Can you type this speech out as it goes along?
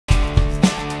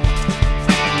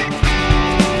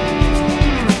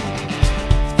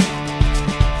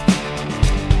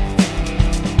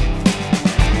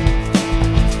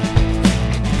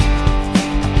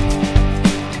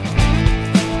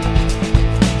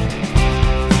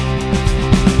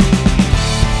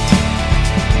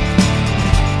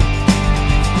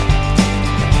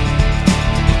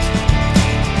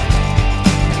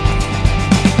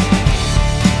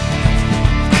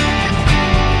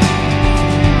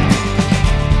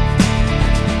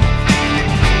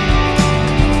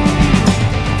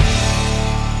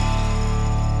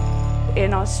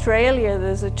Australia,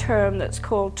 there's a term that's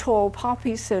called tall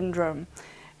poppy syndrome.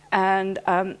 And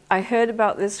I heard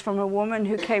about this from a woman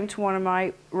who came to one of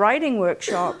my writing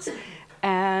workshops.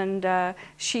 And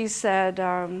she said,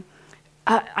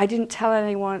 I didn't tell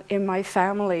anyone in my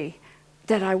family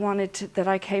that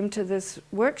I came to this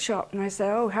workshop. And I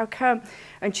said, oh, how come?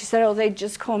 And she said, oh, they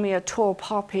just call me a tall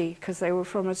poppy because they were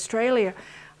from Australia.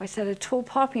 I said, a tall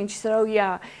poppy? And she said, oh,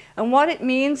 yeah. And what it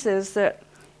means is that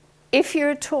if you're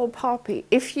a tall poppy,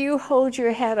 if you hold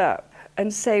your head up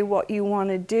and say what you want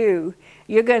to do,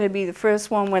 you're going to be the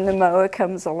first one when the mower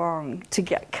comes along to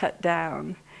get cut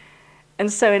down.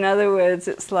 And so in other words,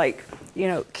 it's like, you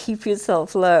know, keep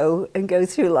yourself low and go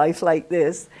through life like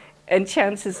this, and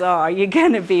chances are you're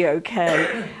going to be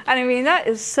okay. And I mean, that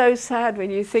is so sad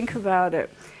when you think about it,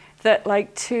 that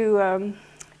like to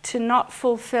not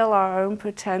fulfill our own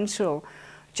potential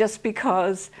just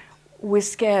because we're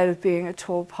scared of being a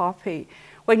tall poppy.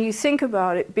 When you think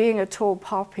about it, being a tall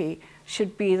poppy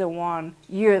should be the one,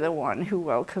 you're the one who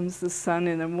welcomes the sun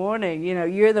in the morning. You know,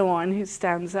 you're the one who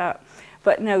stands up.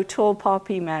 But no, tall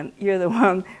poppy meant you're the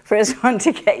one, first one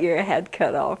to get your head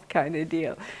cut off kind of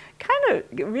deal.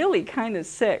 Really kind of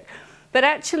sick. But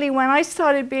actually, when I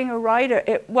started being a writer,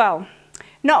 well,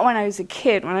 not when I was a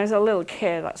kid. When I was a little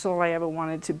kid, that's all I ever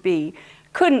wanted to be.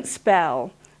 Couldn't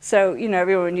spell. So, you know,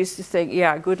 everyone used to think,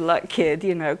 yeah, good luck, kid,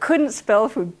 you know. Couldn't spell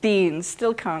for beans,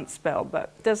 still can't spell,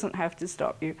 but doesn't have to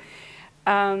stop you.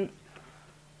 But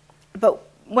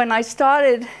when I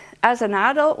started as an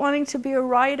adult wanting to be a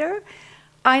writer,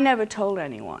 I never told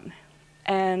anyone.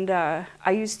 And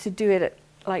I used to do it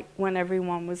like when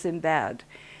everyone was in bed.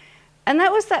 And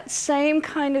that was that same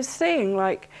kind of thing,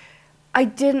 like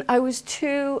I was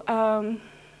too,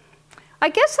 I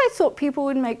guess I thought people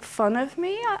would make fun of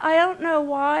me. I don't know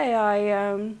why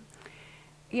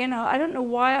you know, I don't know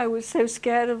why I was so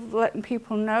scared of letting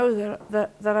people know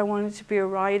that I wanted to be a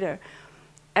writer.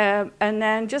 And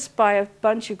then just by a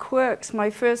bunch of quirks, my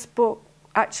first book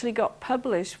actually got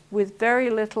published with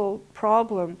very little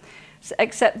problem,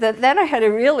 except that then I had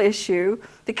a real issue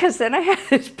because then I had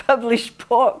this published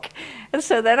book. And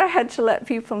so then I had to let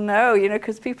people know, you know,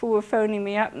 because people were phoning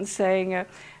me up and saying,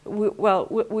 we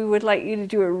would like you to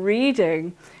do a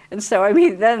reading. And so, I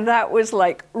mean, then that was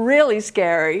like really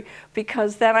scary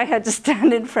because then I had to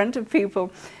stand in front of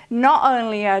people, not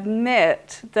only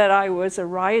admit that I was a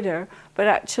writer, but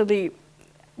actually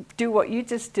do what you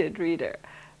just did, reader.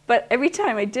 But every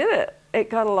time I did it, it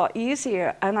got a lot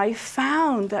easier. And I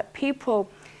found that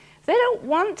people, they don't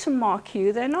want to mock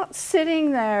you. They're not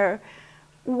sitting there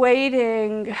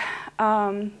waiting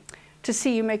to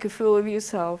see you make a fool of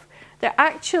yourself. They're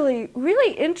actually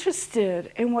really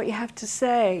interested in what you have to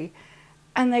say.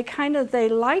 And they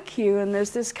like you, and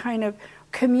there's this kind of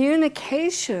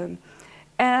communication.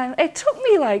 And it took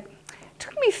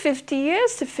me 50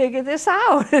 years to figure this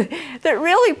out, that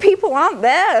really people aren't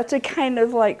there to kind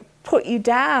of like put you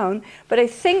down. But I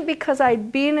think because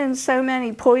I'd been in so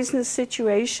many poisonous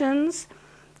situations,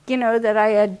 you know, that I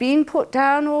had been put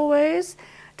down always,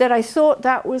 that I thought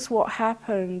that was what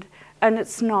happened, and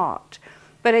it's not.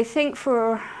 But I think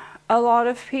for a lot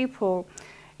of people,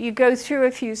 you go through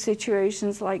a few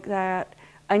situations like that,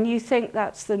 and you think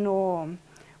that's the norm,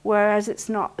 whereas it's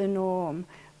not the norm.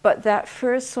 But that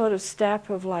first sort of step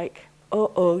of like,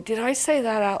 uh-oh, did I say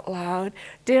that out loud?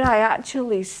 Did I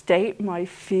actually state my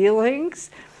feelings?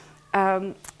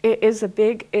 It is a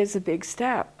big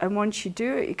step. And once you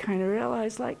do it, you kind of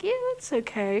realize, like, yeah, that's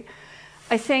okay.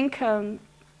 I think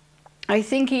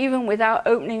even without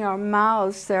opening our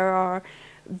mouths, there are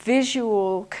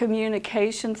visual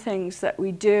communication things that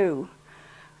we do.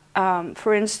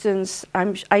 For instance,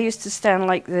 I used to stand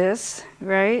like this,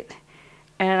 right?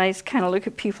 And I just kind of look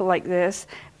at people like this,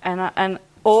 and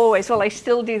always, well, I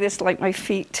still do this, like my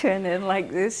feet turn in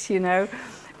like this, you know.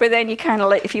 But then you kind of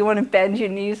like, if you want to bend your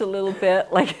knees a little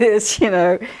bit like this, you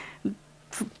know,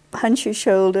 hunch your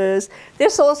shoulders.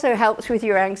 This also helps with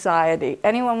your anxiety.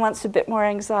 Anyone wants a bit more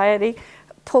anxiety?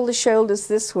 Pull the shoulders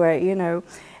this way, you know.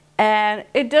 And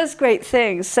it does great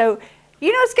things. So,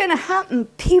 you know what's going to happen?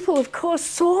 People, of course,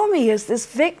 saw me as this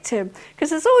victim, because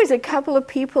there's always a couple of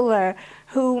people there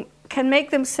who can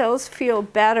make themselves feel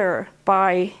better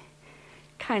by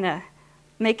kind of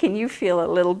making you feel a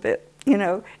little bit, you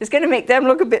know. It's going to make them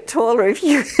look a bit taller if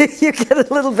you get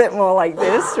a little bit more like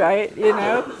this, right, you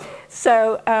know.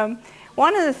 So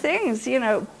one of the things, you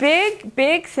know,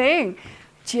 big thing,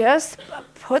 just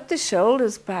put the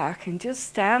shoulders back and just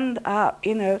stand up,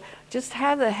 you know, just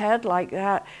have the head like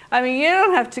that. I mean, you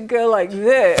don't have to go like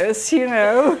this, you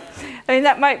know. I mean,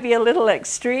 that might be a little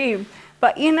extreme.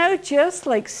 But, you know, just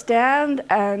like stand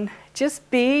and just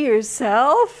be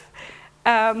yourself.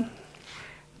 Watch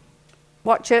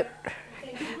it.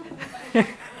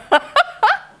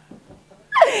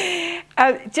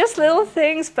 Just little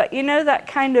things, but you know, that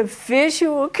kind of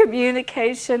visual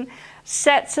communication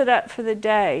sets it up for the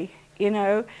day, you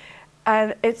know.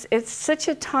 And it's such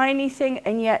a tiny thing,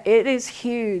 and yet it is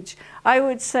huge. I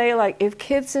would say, like, if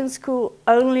kids in school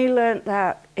only learnt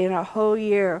that in a whole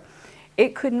year,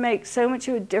 it could make so much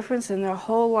of a difference in their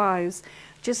whole lives.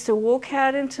 Just to walk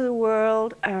out into the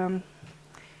world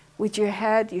with your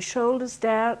head, your shoulders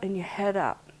down, and your head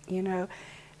up, you know.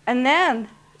 And then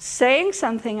saying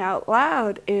something out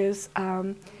loud is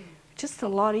just a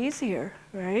lot easier,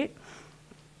 right?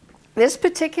 This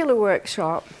particular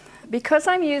workshop, because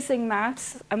I'm using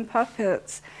masks and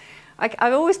puppets,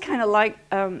 I've always kind of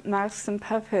liked masks and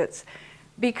puppets,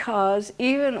 because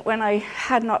even when I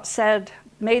had not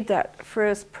made that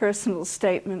first personal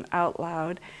statement out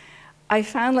loud, I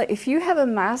found that if you have a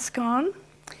mask on,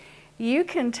 you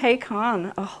can take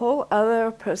on a whole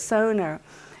other persona.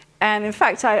 And in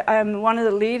fact, I'm one of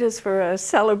the leaders for a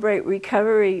Celebrate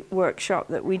Recovery workshop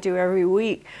that we do every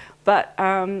week. But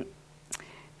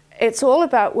it's all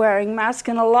about wearing masks,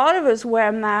 and a lot of us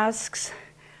wear masks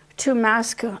to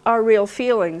mask our real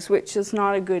feelings, which is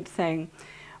not a good thing.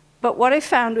 But what I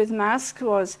found with masks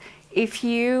was, if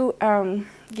you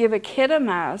give a kid a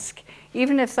mask,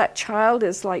 even if that child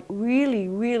is like really,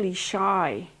 really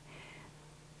shy,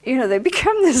 you know, they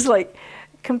become this like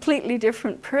completely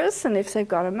different person if they've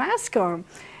got a mask on.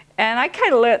 And I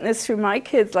kind of learned this through my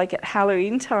kids, like at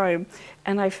Halloween time.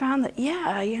 And I found that,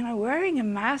 yeah, you know, wearing a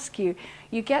mask, you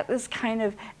get this kind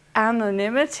of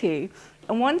anonymity.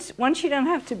 And once you don't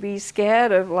have to be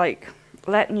scared of like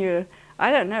letting your,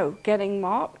 I don't know, getting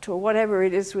mocked or whatever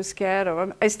it is we're scared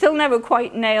of. I still never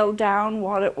quite nailed down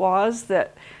what it was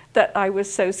that I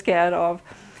was so scared of.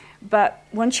 But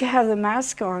once you have the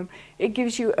mask on, it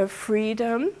gives you a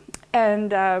freedom.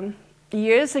 And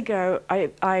years ago,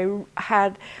 I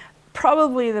had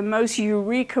probably the most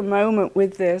eureka moment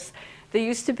with this. There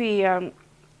used to be,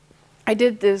 I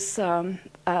did this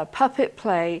puppet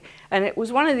play, and it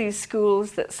was one of these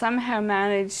schools that somehow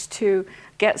managed to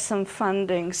get some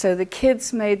funding. So the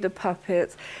kids made the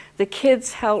puppets, the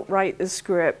kids helped write the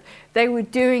script, they were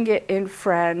doing it in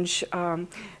French,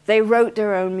 they wrote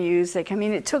their own music. I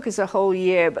mean, it took us a whole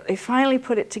year, but they finally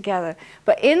put it together.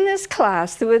 But in this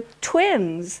class, there were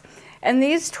twins. And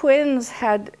these twins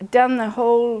had done the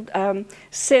whole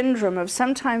syndrome of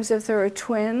sometimes if there are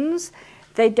twins,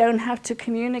 they don't have to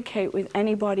communicate with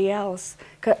anybody else.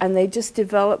 And they just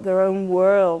develop their own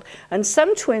world. And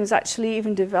some twins actually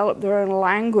even develop their own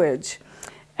language.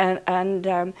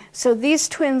 And so these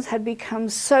twins had become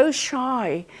so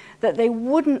shy that they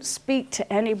wouldn't speak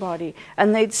to anybody.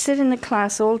 And they'd sit in the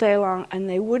class all day long and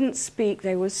they wouldn't speak.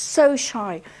 They were so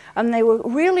shy. And they were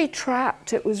really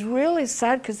trapped. It was really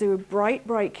sad because they were bright,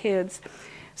 bright kids.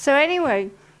 So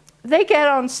anyway, they get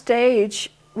on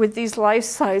stage with these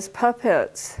life-size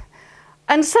puppets.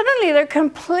 And suddenly they're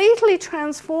completely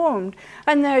transformed.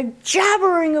 And they're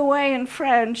jabbering away in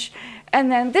French. And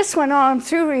then this went on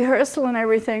through rehearsal and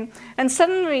everything. And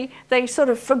suddenly they sort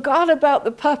of forgot about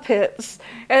the puppets.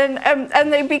 And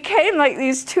they became like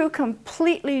these two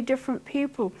completely different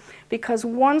people. Because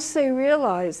once they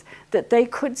realized that they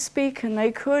could speak and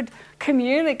they could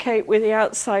communicate with the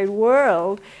outside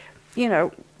world, you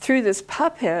know, through this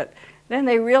puppet, then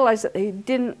they realized that they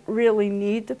didn't really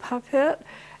need the puppet.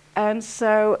 And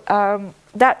so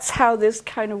that's how this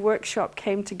kind of workshop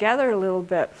came together a little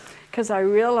bit. Because I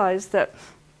realized that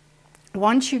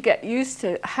once you get used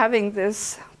to having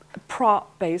this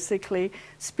prop basically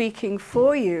speaking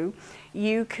for you,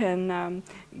 you can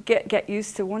get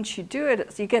used to, once you do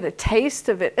it, you get a taste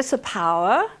of it. It's a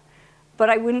power, but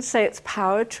I wouldn't say it's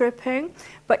power tripping,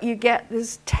 but you get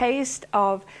this taste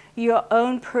of your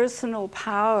own personal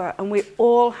power, and we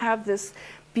all have this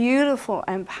beautiful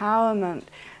empowerment,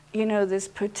 you know, this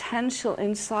potential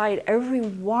inside every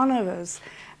one of us.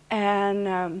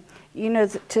 And, you know,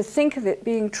 to think of it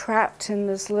being trapped in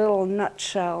this little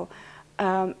nutshell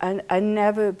and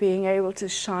never being able to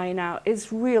shine out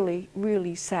is really,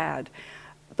 really sad.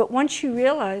 But once you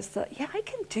realize that, yeah, I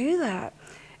can do that.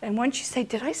 And once you say,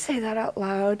 did I say that out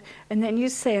loud? And then you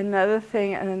say another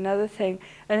thing and another thing.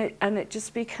 And it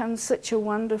just becomes such a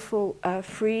wonderful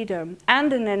freedom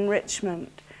and an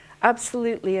enrichment.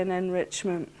 Absolutely an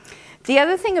enrichment. The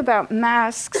other thing about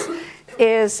masks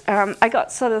is I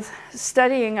got sort of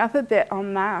studying up a bit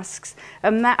on masks.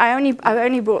 I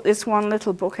only bought this one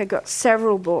little book. I got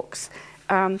several books.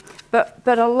 But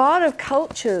a lot of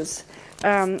cultures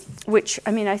which,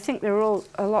 I mean, I think they're all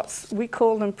a lot, we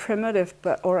call them primitive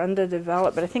or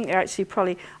underdeveloped, but I think they're actually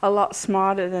probably a lot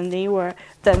smarter than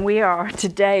we are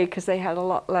today, because they had a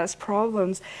lot less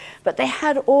problems. But they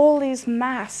had all these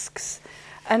masks,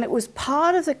 and it was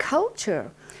part of the culture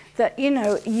that, you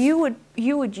know, you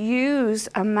would use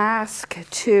a mask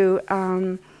to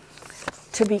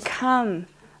become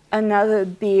another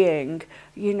being,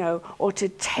 you know, or to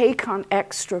take on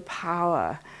extra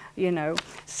power. You know,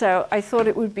 so I thought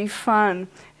it would be fun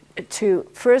to,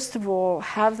 first of all,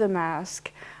 have the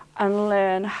mask and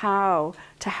learn how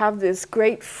to have this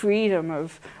great freedom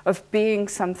of being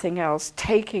something else,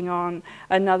 taking on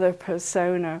another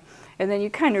persona. And then you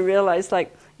kind of realize,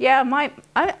 like, yeah,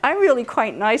 I'm really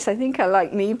quite nice. I think I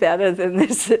like me better than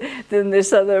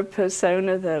this other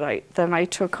persona that I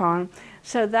took on.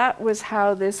 So that was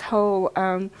how this whole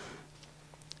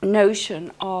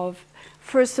notion of,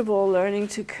 first of all, learning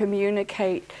to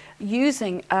communicate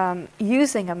using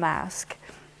a mask.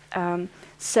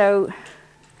 So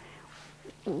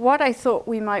what I thought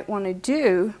we might want to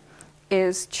do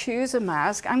is choose a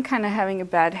mask. I'm kind of having a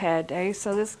bad hair day,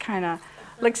 so this kind of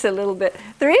looks a little bit...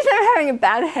 The reason I'm having a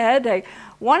bad hair day,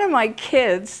 one of my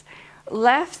kids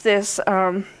left this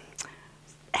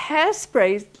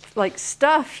hairspray like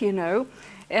stuff, you know,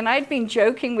 and I'd been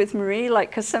joking with Marie,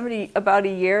 like, because somebody about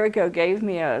a year ago gave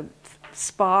me a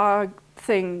spa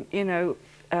thing, you know,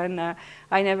 and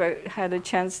I never had a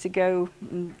chance to go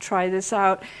and try this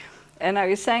out. And I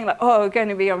was saying, like, oh, we're going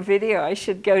to be on video, I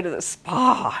should go to the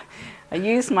spa. I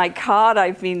used my card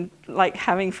I've been, like,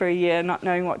 having for a year, not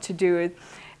knowing what to do with.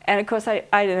 And of course, I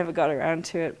never got around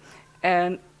to it.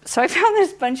 And so I found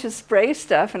this bunch of spray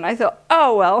stuff, and I thought,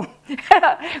 oh, well,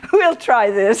 we'll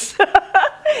try this.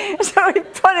 So I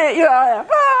put it, you know,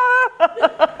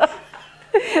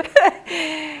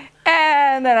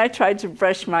 and then I tried to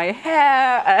brush my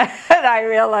hair, and I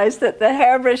realized that the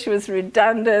hairbrush was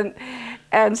redundant.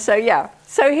 And so, yeah,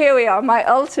 so here we are, my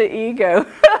alter ego.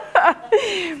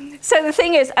 So the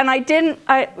thing is, and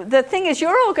the thing is,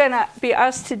 you're all going to be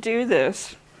asked to do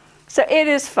this. So it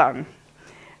is fun.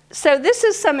 So this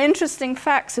is some interesting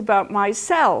facts about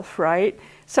myself, right?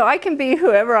 So I can be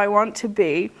whoever I want to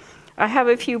be. I have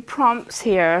a few prompts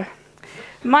here.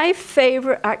 My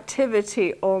favorite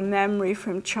activity or memory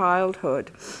from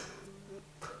childhood.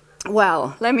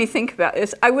 Well, let me think about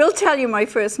this. I will tell you my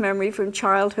first memory from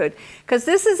childhood, because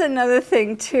this is another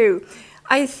thing too.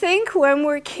 I think when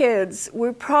we're kids,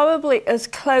 we're probably as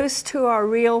close to our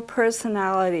real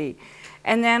personality,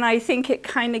 and then I think it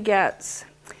kind of gets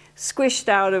squished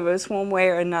out of us one way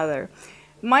or another.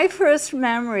 My first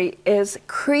memory is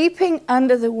creeping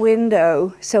under the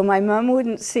window so my mom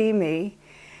wouldn't see me,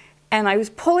 and I was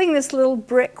pulling this little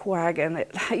brick wagon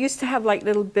that used to have like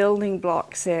little building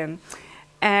blocks in,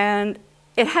 and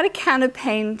it had a can of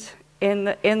paint in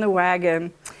the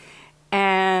wagon,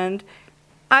 and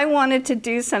I wanted to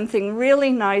do something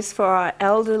really nice for our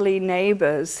elderly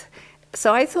neighbors.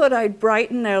 So I thought I'd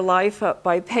brighten their life up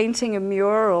by painting a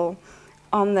mural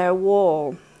on their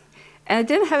wall. And I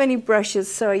didn't have any brushes,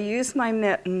 so I used my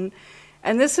mitten.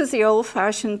 And this was the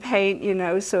old-fashioned paint, you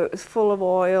know, so it was full of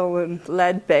oil and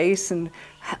lead base and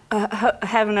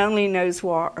heaven only knows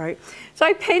what, right? So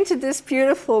I painted this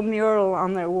beautiful mural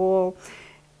on their wall.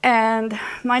 And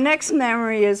my next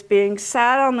memory is being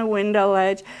sat on the window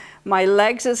ledge. My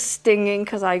legs are stinging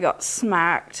because I got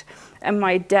smacked. And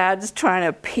my dad's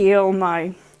trying to peel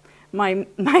my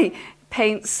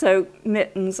paint-soaked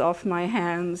mittens off my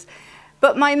hands.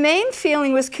 But my main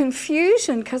feeling was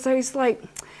confusion, because I was like,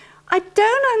 I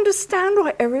don't understand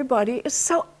why everybody is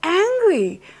so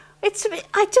angry.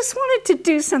 I just wanted to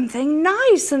do something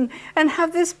nice and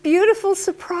have this beautiful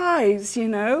surprise, you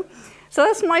know? So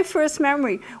that's my first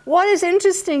memory. What is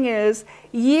interesting is,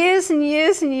 years and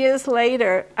years and years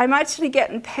later, I'm actually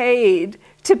getting paid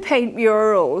to paint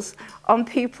murals on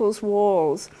people's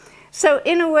walls. So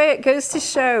in a way, it goes to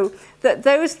show that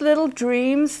those little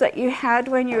dreams that you had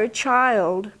when you were a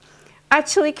child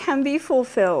actually can be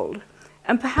fulfilled.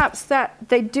 And perhaps that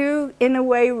they do, in a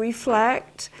way,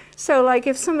 reflect. So like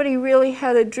if somebody really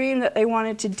had a dream that they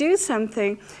wanted to do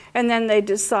something, and then they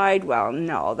decide, well,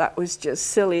 no, that was just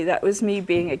silly. That was me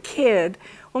being a kid.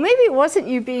 Well, maybe it wasn't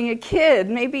you being a kid.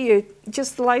 Maybe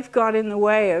just life got in the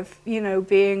way of, you know,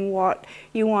 being what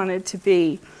you wanted to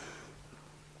be.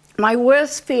 My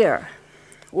worst fear,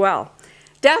 well,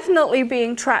 definitely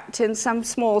being trapped in some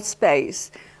small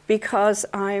space, because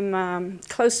I'm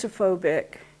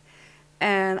claustrophobic.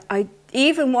 And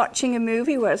even watching a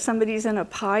movie where somebody's in a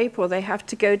pipe or they have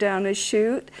to go down a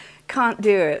chute, can't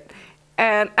do it.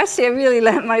 And actually, I really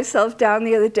let myself down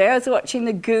the other day. I was watching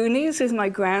The Goonies with my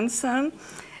grandson,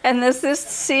 And there's this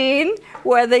scene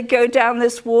where they go down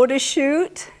this water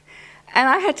chute, and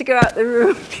I had to go out the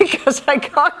room because I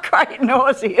got quite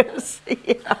nauseous.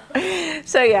 Yeah.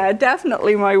 So yeah,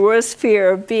 definitely my worst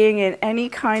fear of being in any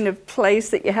kind of place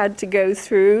that you had to go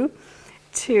through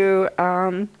to,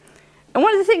 and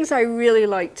one of the things I really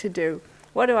like to do,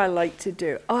 what do I like to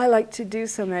do? Oh, I like to do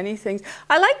so many things.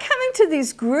 I like coming to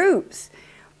these groups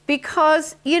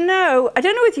because, you know, I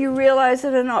don't know if you realize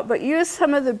it or not, but you're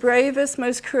some of the bravest,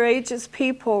 most courageous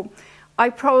people I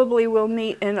probably will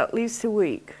meet in at least a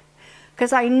week.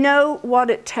 Because I know what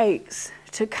it takes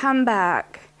to come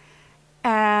back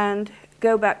and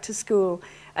go back to school.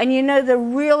 And you know, the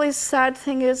really sad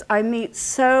thing is I meet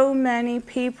so many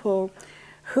people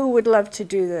who would love to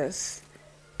do this.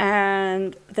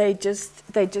 And they're just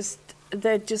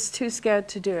too scared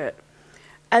to do it.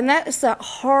 And that is that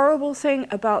horrible thing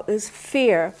about this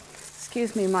fear.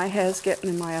 Excuse me, my hair's getting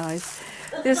in my eyes.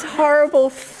 This horrible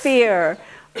fear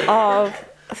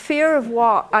of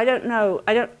what? I don't know.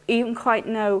 I don't even quite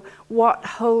know what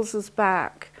holds us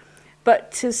back.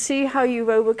 But to see how you've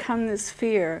overcome this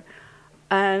fear,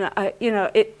 and you know,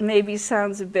 it maybe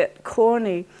sounds a bit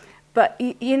corny, but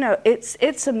you know,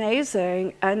 it's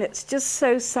amazing, and it's just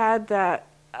so sad that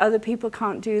other people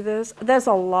can't do this. There's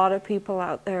a lot of people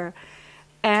out there,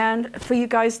 and for you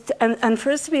guys, and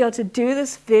for us to be able to do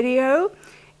this video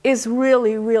is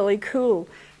really, really cool.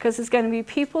 Because there's going to be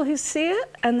people who see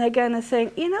it and they're going to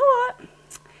think, you know what,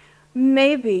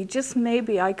 maybe, just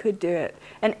maybe I could do it.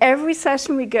 And every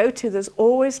session we go to, there's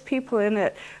always people in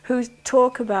it who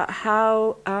talk about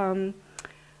how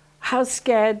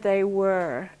scared they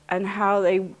were and how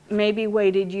they maybe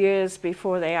waited years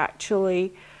before they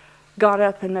actually got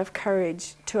up enough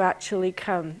courage to actually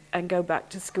come and go back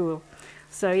to school.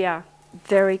 So yeah,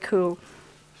 very cool.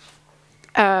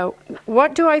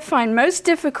 What do I find most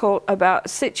difficult about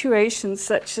situations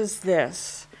such as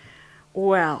this?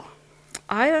 Well,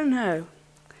 I don't know.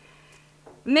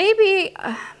 Maybe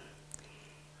I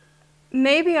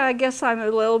guess I'm a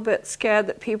little bit scared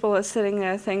that people are sitting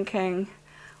there thinking,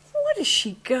 what is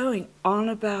she going on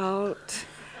about?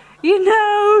 You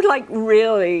know, like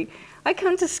really. I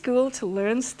come to school to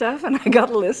learn stuff and I got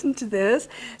to listen to this.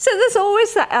 So there's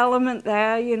always that element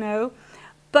there, you know.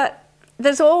 But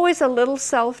there's always a little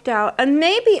self-doubt, and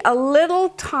maybe a little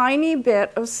tiny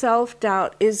bit of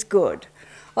self-doubt is good.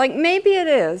 Like maybe it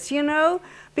is, you know,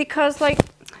 because like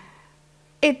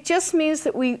it just means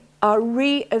that we are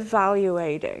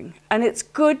re-evaluating, and it's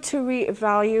good to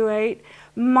re-evaluate.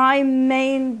 My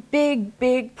main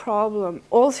big problem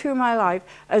all through my life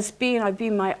has been I've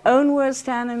been my own worst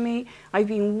enemy, I've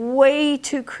been way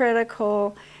too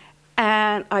critical,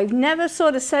 and I've never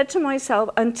sort of said to myself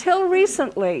until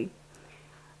recently,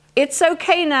 it's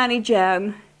okay, Nanny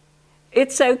Jen.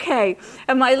 It's okay.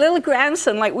 And my little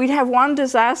grandson, like we'd have one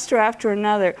disaster after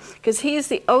another because he's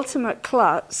the ultimate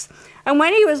klutz. And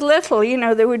when he was little, you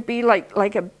know, there would be like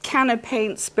a can of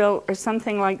paint spilt or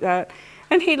something like that.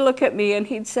 And he'd look at me and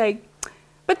he'd say,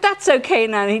 but that's okay,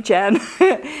 Nanny Jen. And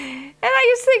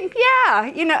I just think, yeah,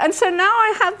 you know, and so now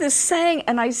I have this saying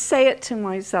and I say it to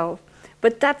myself,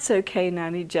 but that's okay,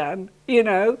 Nanny Jen, you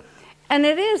know. And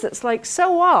it is, it's like,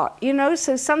 so what? You know,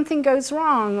 so something goes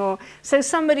wrong, or so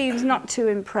somebody's not too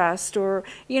impressed, or,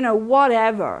 you know,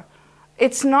 whatever.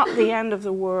 It's not the end of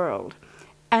the world.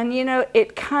 And, you know,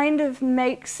 it kind of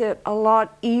makes it a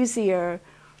lot easier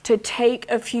to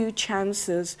take a few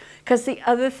chances. Because the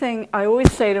other thing I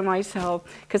always say to myself,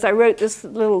 because I wrote this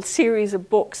little series of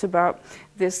books about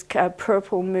this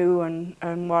purple moo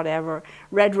and whatever,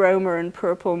 red Roma and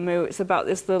purple moo. It's about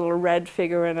this little red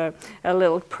figure and a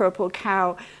little purple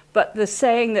cow. But the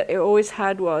saying that it always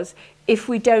had was, if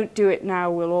we don't do it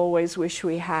now, we'll always wish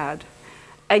we had.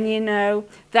 And you know,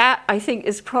 that I think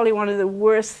is probably one of the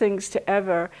worst things to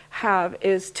ever have,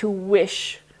 is to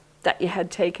wish that you had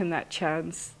taken that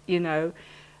chance, you know.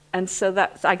 And so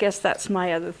that's, I guess that's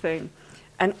my other thing.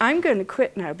 And I'm going to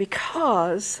quit now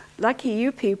because, lucky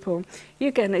you people,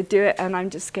 you're going to do it and I'm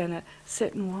just going to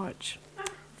sit and watch.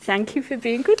 Thank you for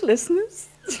being good listeners.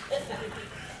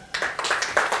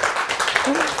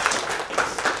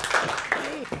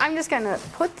 I'm just going to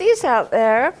put these out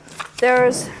there.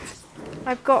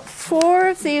 I've got 4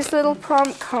 of these little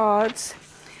prompt cards.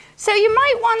 So you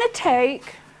might want to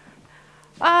take,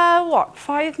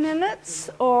 5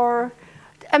 minutes or...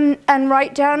 And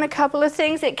write down a couple of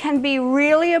things. It can be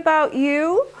really about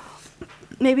you.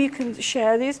 Maybe you can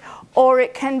share these. Or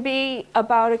it can be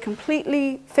about a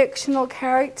completely fictional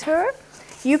character.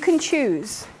 You can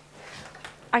choose.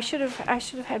 I should have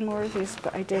had more of these,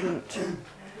 but I didn't.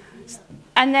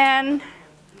 And then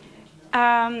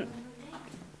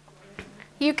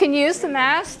You can use the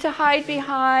mask to hide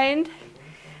behind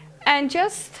and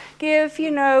just give, you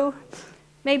know,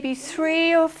 maybe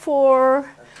 3 or 4,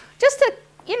 just a,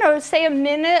 you know, say a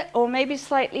minute or maybe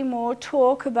slightly more,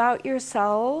 talk about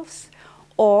yourselves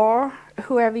or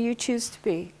whoever you choose to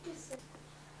be.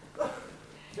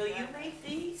 So you made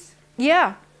these?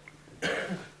 Yeah.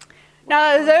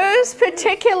 Now those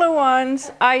particular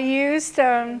ones I used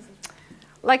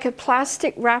like a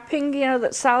plastic wrapping, you know,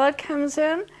 that salad comes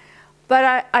in.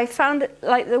 But I found it,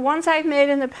 like the ones I've made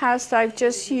in the past, I've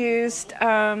just used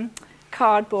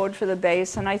cardboard for the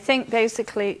base. And I think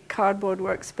basically cardboard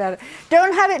works better.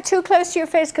 Don't have it too close to your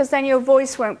face because then your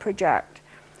voice won't project.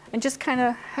 And just kind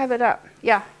of have it up.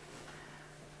 Yeah.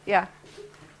 Yeah.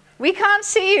 We can't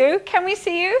see you. Can we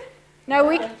see you? No,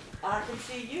 we... I can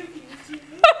see you. Can you see me?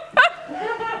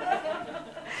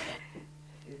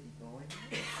 Is he going?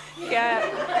 Yeah.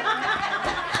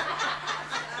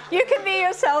 You can be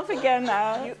yourself again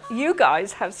now. You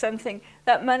guys have something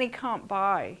that money can't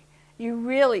buy.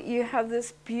 You have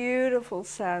this beautiful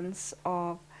sense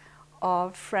of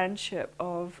friendship,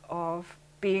 of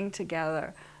being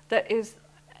together.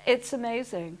 It's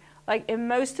amazing. Like in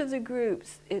most of the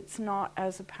groups, it's not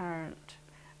as apparent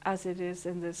as it is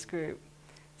in this group.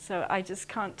 So I just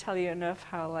can't tell you enough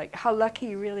how lucky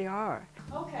you really are.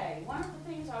 Okay, one of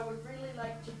the things I would really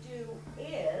like to do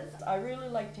is, I really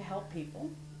like to help people,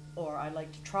 or I like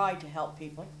to try to help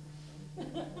people.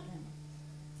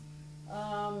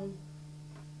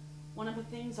 One of the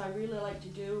things I really liked to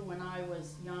do when I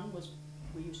was young was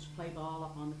we used to play ball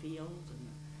up on the fields and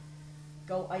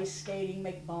go ice skating,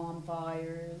 make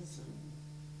bonfires. And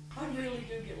I really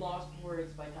do get lost in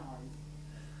words by times.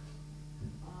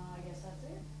 I guess that's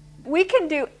it. We can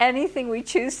do anything we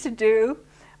choose to do,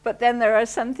 but then there are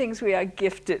some things we are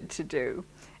gifted to do.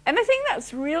 And I think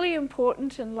that's really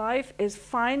important in life, is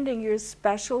finding your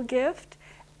special gift.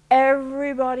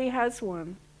 Everybody has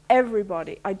one.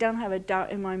 Everybody. I don't have a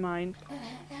doubt in my mind.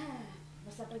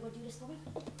 What's up, going to do this for me?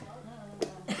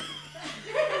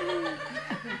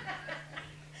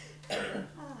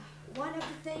 One of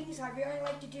the things I really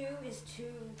like to do is to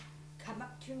come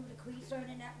up to the Queen's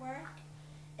Learning Network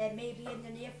and maybe in the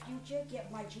near future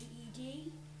get my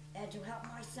GED and to help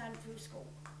my son through school.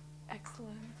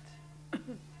 Excellent.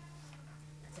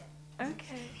 That's it.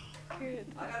 Okay, good.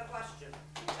 I got a question.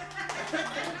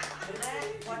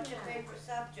 Jeanette, what's your favorite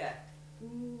subject?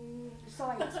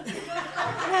 Science.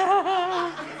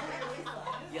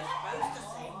 You're supposed to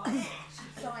say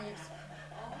Science.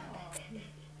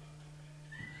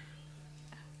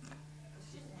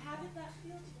 How did that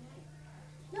feel tonight?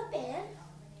 Not bad.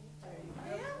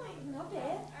 Really? Not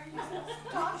bad.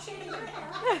 Stop shaking your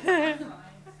head.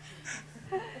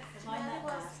 That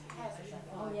was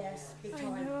Oh yes, big I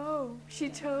time. know. She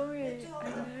told me. I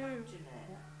know.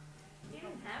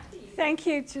 Jeanette. Thank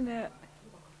you, Jeanette.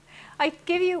 I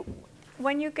give you,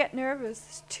 when you get nervous,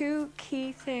 there's 2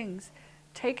 key things.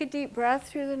 Take a deep breath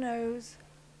through the nose,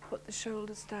 put the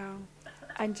shoulders down,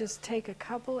 and just take a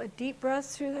couple of deep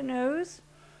breaths through the nose.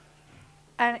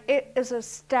 And it is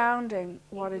astounding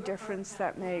what a difference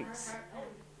that makes.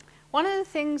 One of the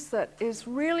things that is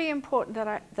really important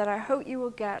that I hope you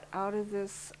will get out of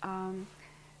this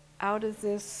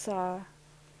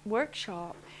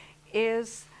workshop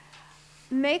is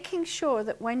making sure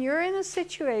that when you're in a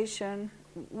situation,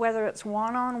 whether it's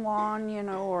one-on-one, you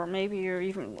know, or maybe you're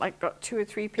even like got 2 or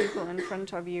 3 people in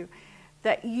front of you,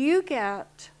 that you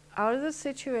get out of the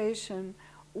situation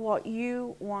what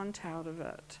you want out of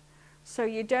it. So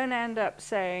you don't end up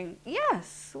saying,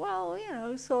 yes, well, you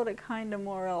know, sort of, kind of,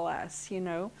 more or less, you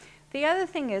know. The other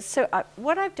thing is, so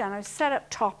what I've done, I've set up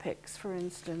topics, for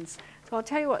instance. So I'll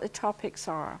tell you what the topics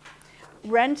are.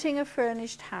 Renting a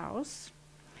furnished house,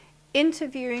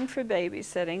 interviewing for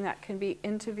babysitting, that can be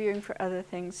interviewing for other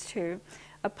things too,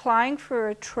 applying for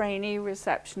a trainee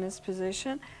receptionist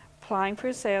position, applying for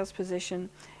a sales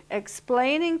position,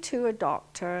 explaining to a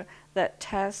doctor that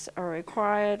tests are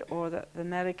required or that the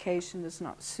medication is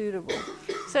not suitable.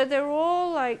 So they're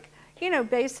all like, you know,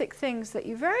 basic things that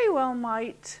you very well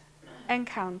might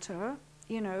encounter,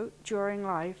 you know, during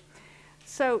life.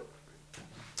 So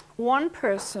one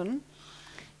person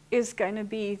is going to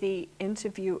be the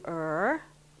interviewer.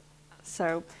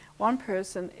 So one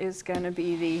person is going to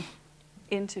be the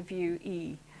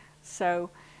interviewee. So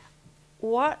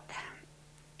what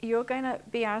you're going to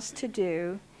be asked to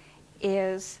do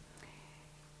is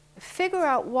figure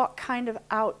out what kind of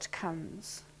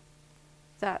outcomes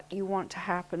that you want to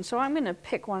happen. So I'm going to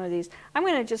pick one of these. I'm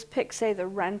going to just pick, say, the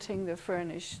renting the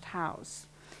furnished house.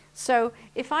 So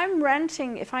if I'm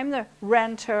renting, if I'm the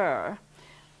renter,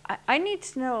 I need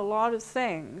to know a lot of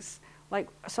things. Like,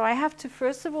 so I have to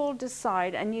first of all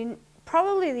decide, and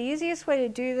probably the easiest way to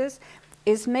do this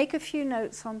is make a few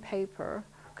notes on paper,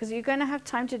 because you're going to have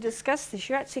time to discuss this.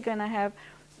 You're actually going to have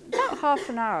about half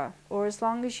an hour, or as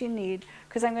long as you need,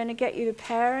 because I'm going to get you to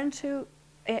pair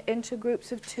into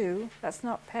groups of 2. That's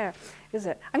not pair, is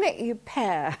it? I'm going to get you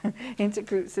pair into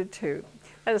groups of 2.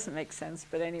 That doesn't make sense,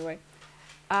 but anyway.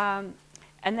 And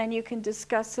then you can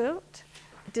discuss it,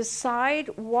 decide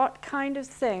what kind of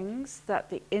things that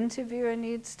the interviewer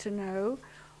needs to know,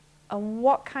 and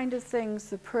what kind of things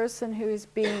the person who is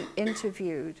being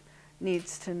interviewed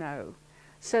needs to know.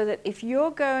 So that if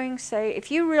you're going, say,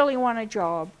 if you really want a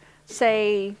job,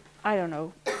 say, I don't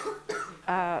know,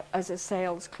 as a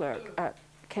sales clerk at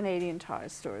Canadian Tire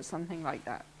store or something like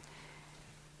that,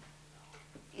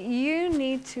 you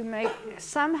need to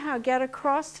somehow get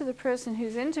across to the person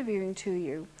who's interviewing to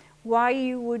you why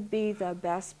you would be the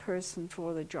best person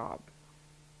for the job.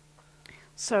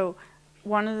 So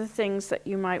one of the things that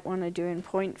you might want to do in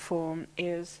point form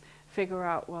is figure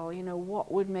out, well, you know,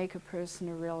 what would make a person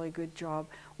a really good job?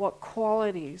 What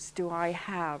qualities do I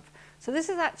have? So this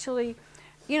is actually,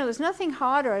 you know, there's nothing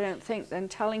harder, I don't think, than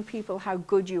telling people how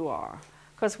good you are.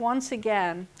 Because once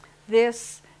again,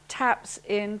 this taps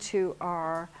into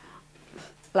our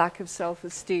lack of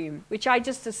self-esteem, which I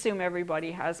just assume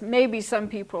everybody has. Maybe some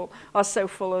people are so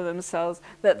full of themselves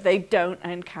that they don't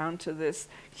encounter this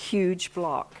huge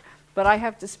block. But I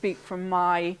have to speak from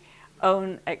my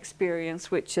own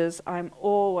experience, which is I'm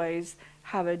always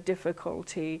have a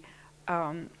difficulty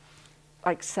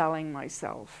like selling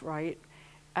myself, right?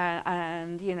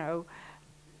 And you know,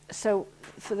 so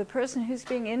for the person who's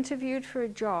being interviewed for a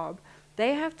job,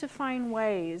 they have to find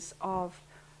ways of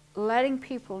letting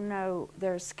people know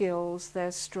their skills,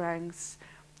 their strengths,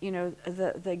 you know,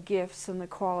 the gifts and the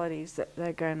qualities that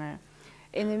they're gonna.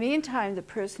 In the meantime, the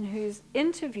person who's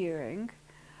interviewing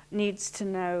needs to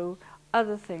know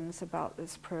other things about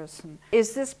this person.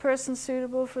 Is this person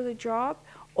suitable for the job,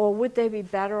 or would they be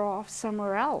better off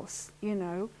somewhere else, you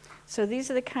know? So these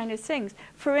are the kind of things.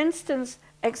 For instance,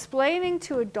 explaining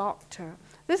to a doctor,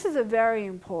 this is a very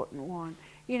important one,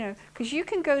 you know, because you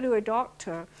can go to a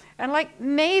doctor and like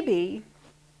maybe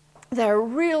they're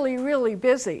really, really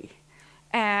busy,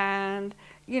 and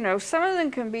you know, some of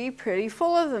them can be pretty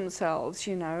full of themselves,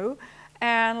 you know,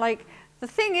 and like the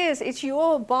thing is, it's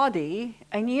your body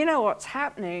and you know what's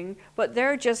happening, but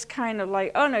they're just kind of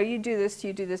like, oh no, you do this,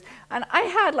 you do this. And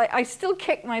I still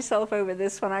kick myself over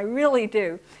this one, I really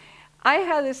do. I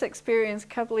had this experience a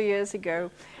couple of years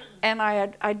ago, and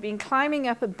I'd been climbing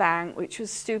up a bank, which was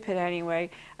stupid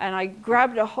anyway, and I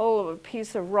grabbed a hold of a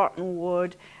piece of rotten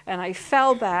wood, and I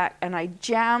fell back, and I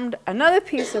jammed another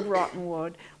piece of rotten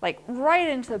wood, like right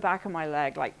into the back of my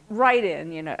leg, like right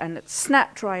in, you know, and it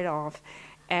snapped right off.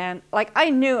 And like I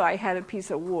knew I had a piece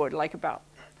of wood, like about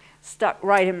stuck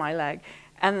right in my leg,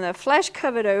 and the flesh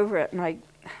covered over it,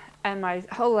 and my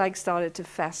whole leg started to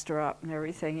fester up and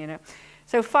everything, you know.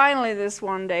 So finally, this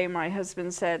one day, my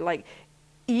husband said, like,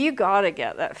 you gotta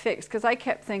get that fixed, because I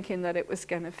kept thinking that it was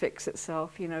going to fix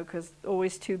itself, you know, because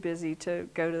always too busy to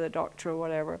go to the doctor or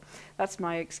whatever. That's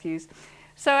my excuse.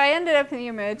 So I ended up in the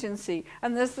emergency,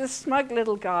 and there's this smug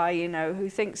little guy, you know, who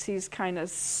thinks he's kind of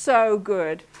so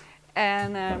good.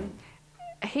 And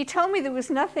he told me there was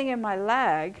nothing in my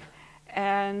leg,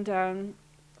 and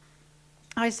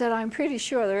I said, I'm pretty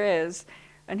sure there is.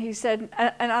 And he said,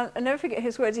 and I'll never forget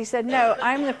his words, he said, no,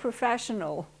 I'm the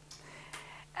professional.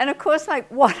 And of course, like,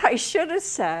 what I should have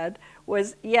said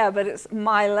was, yeah, but it's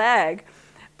my leg.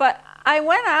 But I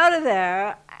went out of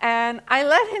there, and I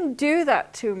let him do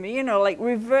that to me, you know, like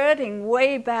reverting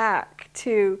way back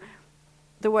to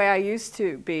the way I used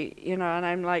to be, you know, and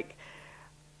I'm like,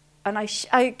 and I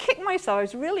kicked myself. I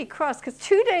was really cross, because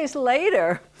 2 days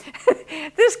later,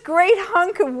 this great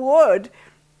hunk of wood,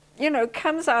 you know,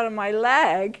 comes out of my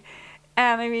leg.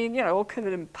 And I mean, you know, all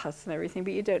covered in pus and everything,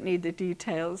 but you don't need the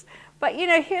details. But, you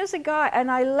know, here's a guy, and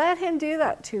I let him do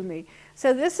that to me.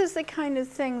 So this is the kind of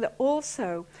thing that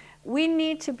also we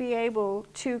need to be able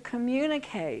to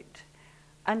communicate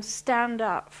and stand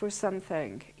up for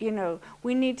something. You know,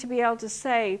 we need to be able to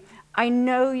say, I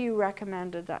know you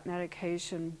recommended that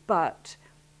medication, but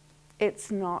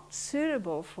it's not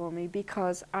suitable for me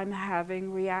because I'm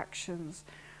having reactions.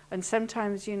 And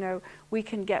sometimes, you know, we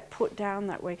can get put down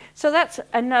that way. So that's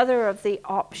another of the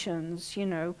options, you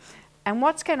know. And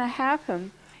what's going to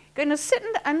happen? Going to sit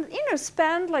and, you know,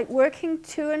 spend like working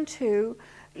 2 and 2,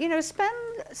 you know,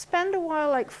 spend a while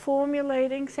like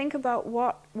formulating, think about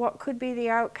what could be the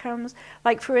outcomes.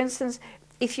 Like, for instance,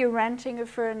 if you're renting a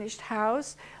furnished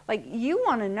house, like, you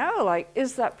want to know, like,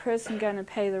 is that person going to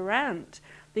pay the rent?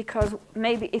 because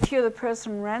maybe if you're the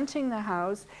person renting the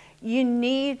house, you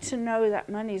need to know that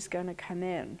money's going to come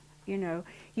in. You know,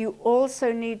 you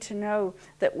also need to know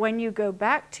that when you go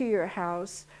back to your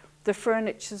house, the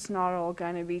furniture's not all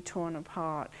going to be torn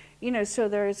apart. You know, so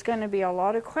there's going to be a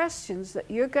lot of questions that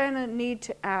you're going to need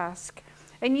to ask.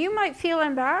 And you might feel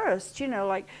embarrassed, you know,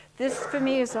 like this for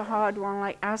me is a hard one,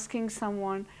 like asking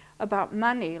someone about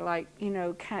money, like, you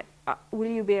know, will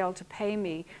you be able to pay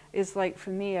me, is like for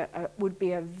me would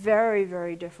be a very,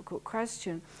 very difficult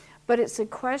question. But it's a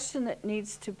question that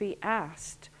needs to be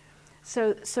asked.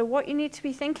 So what you need to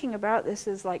be thinking about this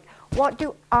is like, what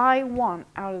do I want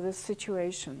out of this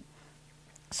situation?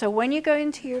 So when you go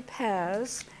into your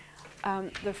pairs,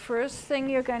 the first thing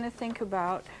you're going to think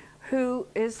about, who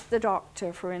is the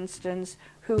doctor, for instance,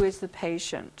 who is the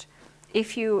patient?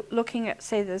 If you're looking at,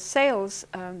 say, the sales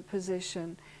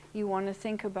position, you want to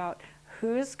think about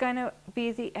who's going to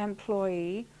be the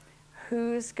employee,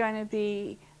 who's going to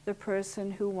be the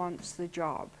person who wants the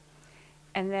job.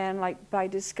 And then, like, by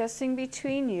discussing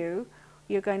between you,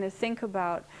 you're going to think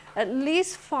about at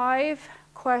least 5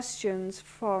 questions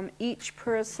from each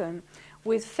person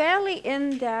with fairly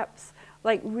in-depth,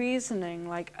 like, reasoning,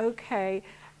 like, okay,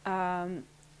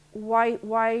 why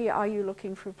are you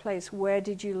looking for a place? Where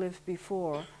did you live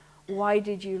before? Why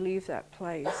did you leave that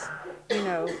place? You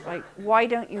know, like, why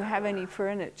don't you have any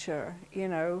furniture? You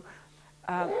know,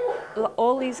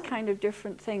 all these kind of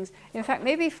different things. In fact,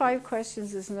 maybe 5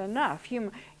 questions isn't enough.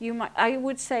 You might, I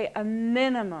would say a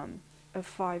minimum of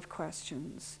 5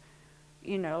 questions.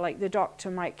 You know, like the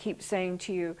doctor might keep saying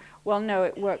to you, well, no,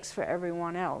 it works for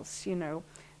everyone else, you know.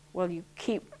 Well, you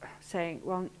keep saying,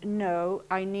 well, no,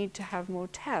 I need to have more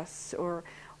tests, or,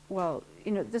 well,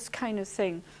 you know, this kind of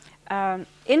thing.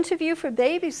 Interview for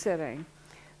babysitting,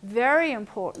 very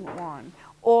important one,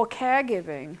 or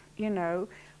caregiving, you know,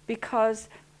 because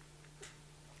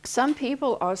some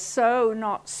people are so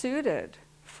not suited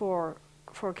for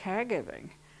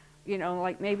caregiving. You know,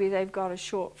 like maybe they've got a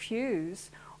short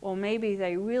fuse, or maybe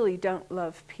they really don't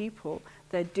love people.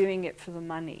 They're doing it for the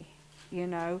money, you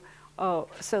know. Oh,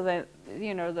 so that,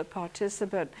 you know, the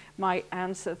participant might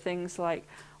answer things like,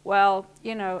 well,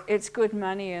 you know, it's good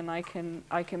money and I can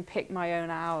pick my own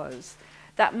hours.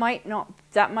 That might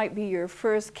be your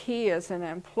first key as an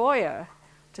employer,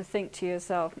 to think to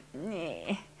yourself,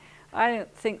 nah, I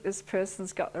don't think this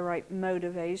person's got the right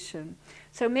motivation.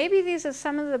 So maybe these are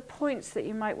some of the points that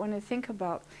you might want to think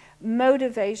about.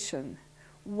 Motivation.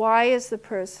 Why is the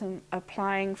person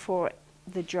applying for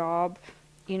the job?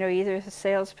 You know, either the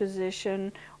sales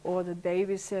position or the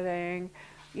babysitting,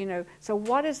 you know. So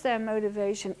what is their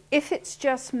motivation? If it's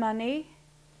just money,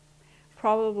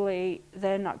 probably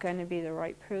they're not going to be the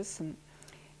right person.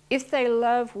 If they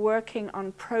love working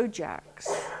on projects,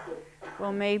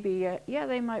 well, maybe, yeah,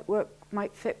 they might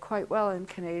fit quite well in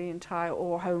Canadian Tire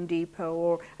or Home Depot,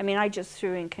 or, I mean, I just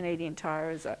threw in Canadian Tire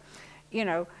as a, you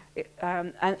know,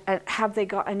 and have they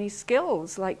got any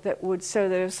skills like that would, so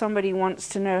that if somebody wants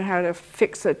to know how to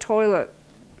fix a toilet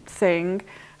thing,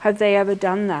 have they ever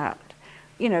done that?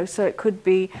 You know, so it could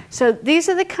be, so these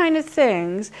are the kind of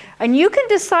things, and you can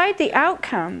decide the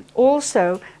outcome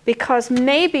also, because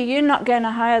maybe you're not going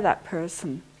to hire that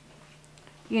person.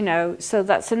 You know, so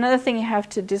that's another thing you have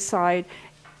to decide.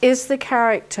 Is the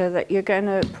character that you're going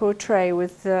to portray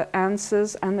with the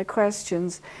answers and the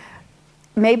questions,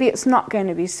 maybe it's not going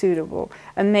to be suitable,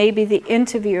 and maybe the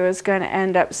interviewer is going to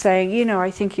end up saying, you know,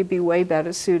 I think you'd be way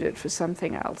better suited for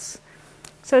something else.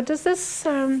 So does this,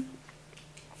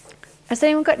 has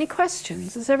anyone got any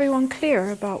questions? Is everyone clear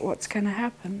about what's going to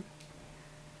happen?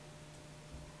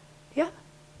 Yeah?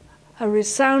 A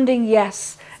resounding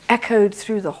yes echoed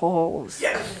through the halls.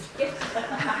 Yes.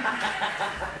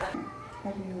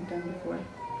 Have you done before?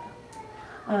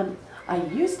 I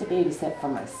used to babysit for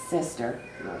my sister,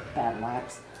 bad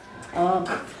lapse.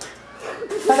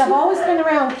 But I've always been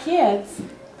around kids,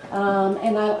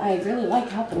 and I really like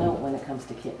helping out when it comes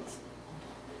to kids.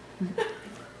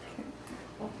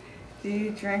 Do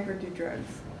you drink or do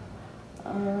drugs?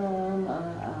 I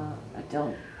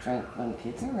don't drink when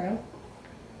kids are around.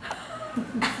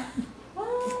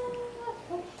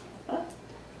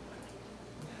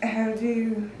 How do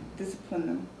you discipline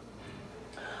them?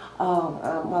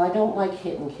 Well, I don't like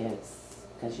hitting kids,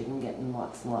 because you can get in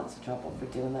lots and lots of trouble for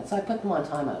doing that, so I put them on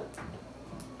timeout.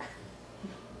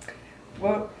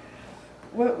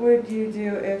 What would you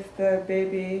do if the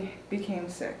baby became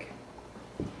sick?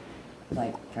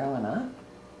 Like throwing up?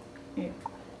 Yeah.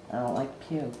 I don't like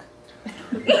puke.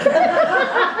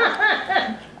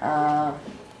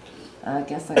 I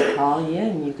guess I'd call you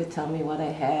and you could tell me what I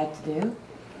had to do.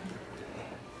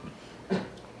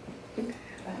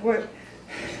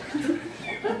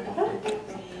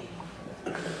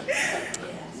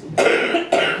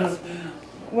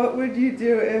 What would you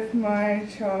do if my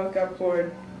child got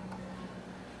bored?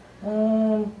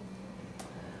 Well,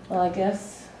 I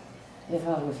guess if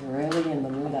I was really in the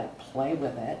mood, I'd play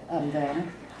with it and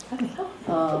then.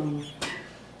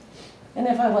 And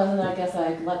if I wasn't, I guess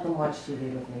I'd let them watch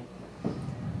TV with me.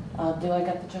 Do I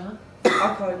get the job?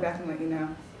 I'll call you back and let you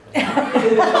know.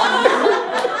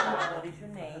 What is your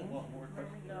name?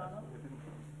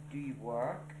 Do you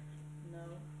work? No,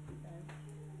 I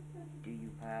don't. Do you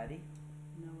party?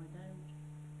 No, I don't.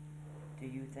 Do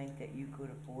you think that you could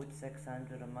afford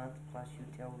 $600 a month plus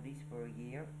utilities for a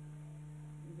year?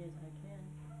 Yes, I can.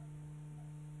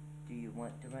 Do you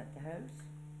want to rent the house?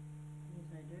 Yes,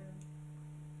 I do.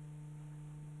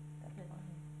 That's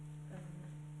fine.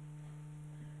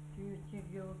 Do you think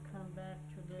you'll come back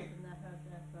to live in that house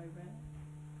after I rent?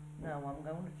 No, I'm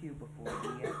going a few before a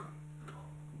year.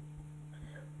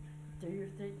 Do you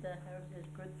think that house is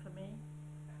good for me?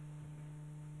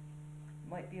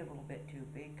 Might be a little bit too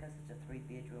big because it's a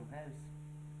 3-bedroom house.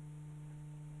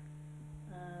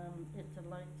 Is the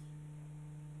lights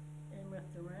in with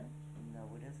the rent? No,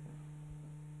 it isn't.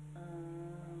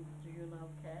 Do you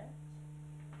love cats?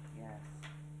 Yes.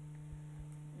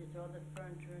 Is all the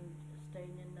furniture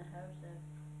staying in the house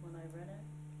when I rent it?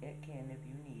 It can if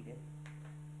you need it.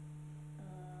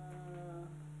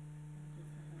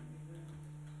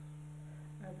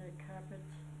 Are there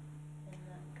carpets in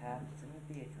the? Carpets in the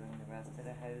bedroom. The rest of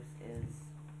the house is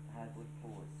hardwood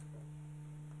floors.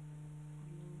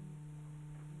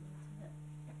 That's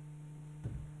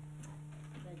it.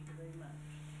 Thank you very much.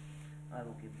 I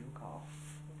will give you a call.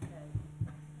 Okay.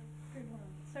 Good one.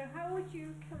 So how would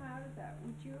you come out of that?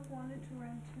 Would you have wanted to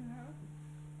rent to her?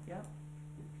 Yep.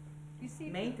 You see,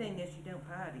 Main thing is you don't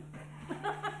party.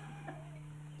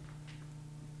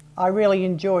 I really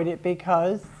enjoyed it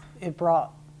because it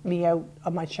brought me out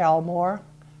of my shell more.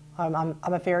 I'm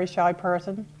a very shy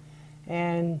person,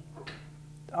 and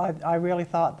I really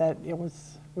thought that it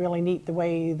was really neat the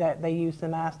way that they used the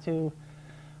mask to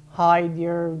hide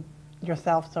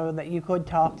yourself so that you could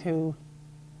talk to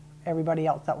everybody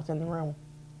else that was in the room.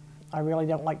 I really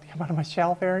don't like to come out of my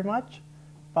shell very much,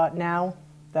 but now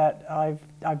that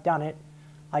I've done it,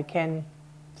 I can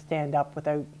stand up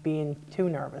without being too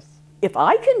nervous. If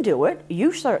I can do it,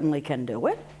 you certainly can do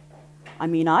it. I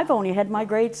mean, I've only had my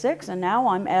grade 6 and now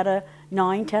I'm at a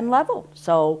 9, 10 level.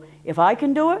 So if I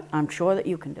can do it, I'm sure that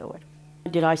you can do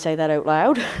it. Did I say that out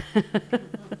loud?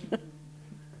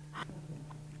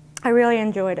 I really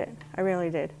enjoyed it. I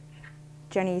really did.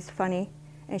 Jenny's funny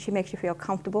and she makes you feel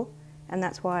comfortable, and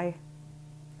that's why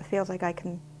it feels like I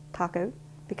can talk out,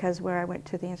 because where I went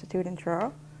to the Institute in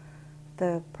Truro,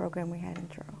 the program we had in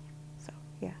Truro. So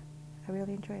yeah, I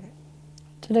really enjoyed it.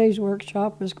 Today's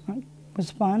workshop was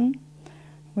fun.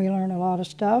 We learned a lot of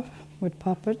stuff with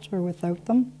puppets or without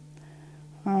them.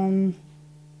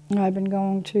 I've been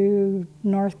going to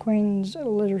North Queens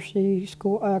Literacy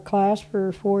School class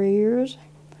for 4 years,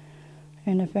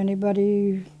 and if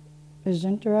anybody is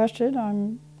interested,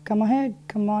 come ahead,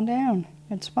 come on down.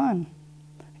 It's fun.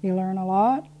 You learn a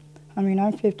lot. I mean,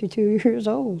 I'm 52 years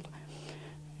old.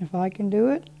 If I can do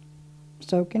it,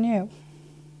 so can you.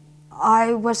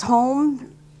 I was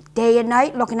home day and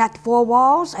night looking at the 4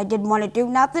 walls. I didn't want to do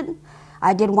nothing.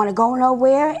 I didn't want to go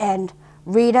nowhere, and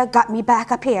Rita got me back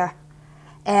up here.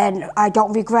 And I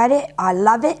don't regret it. I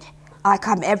love it. I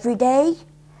come every day.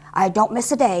 I don't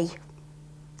miss a day.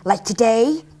 Like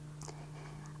today,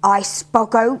 I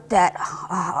spoke out that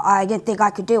I didn't think I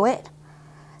could do it.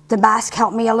 The mask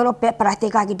helped me a little bit, but I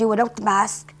think I could do it without the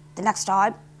mask the next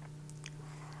time.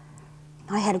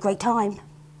 I had a great time.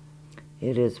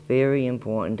 It is very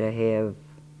important to have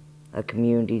a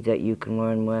community that you can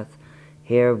learn with.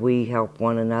 Here we help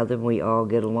one another, we all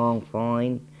get along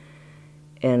fine,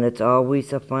 and it's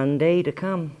always a fun day to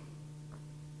come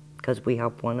because we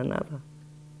help one another.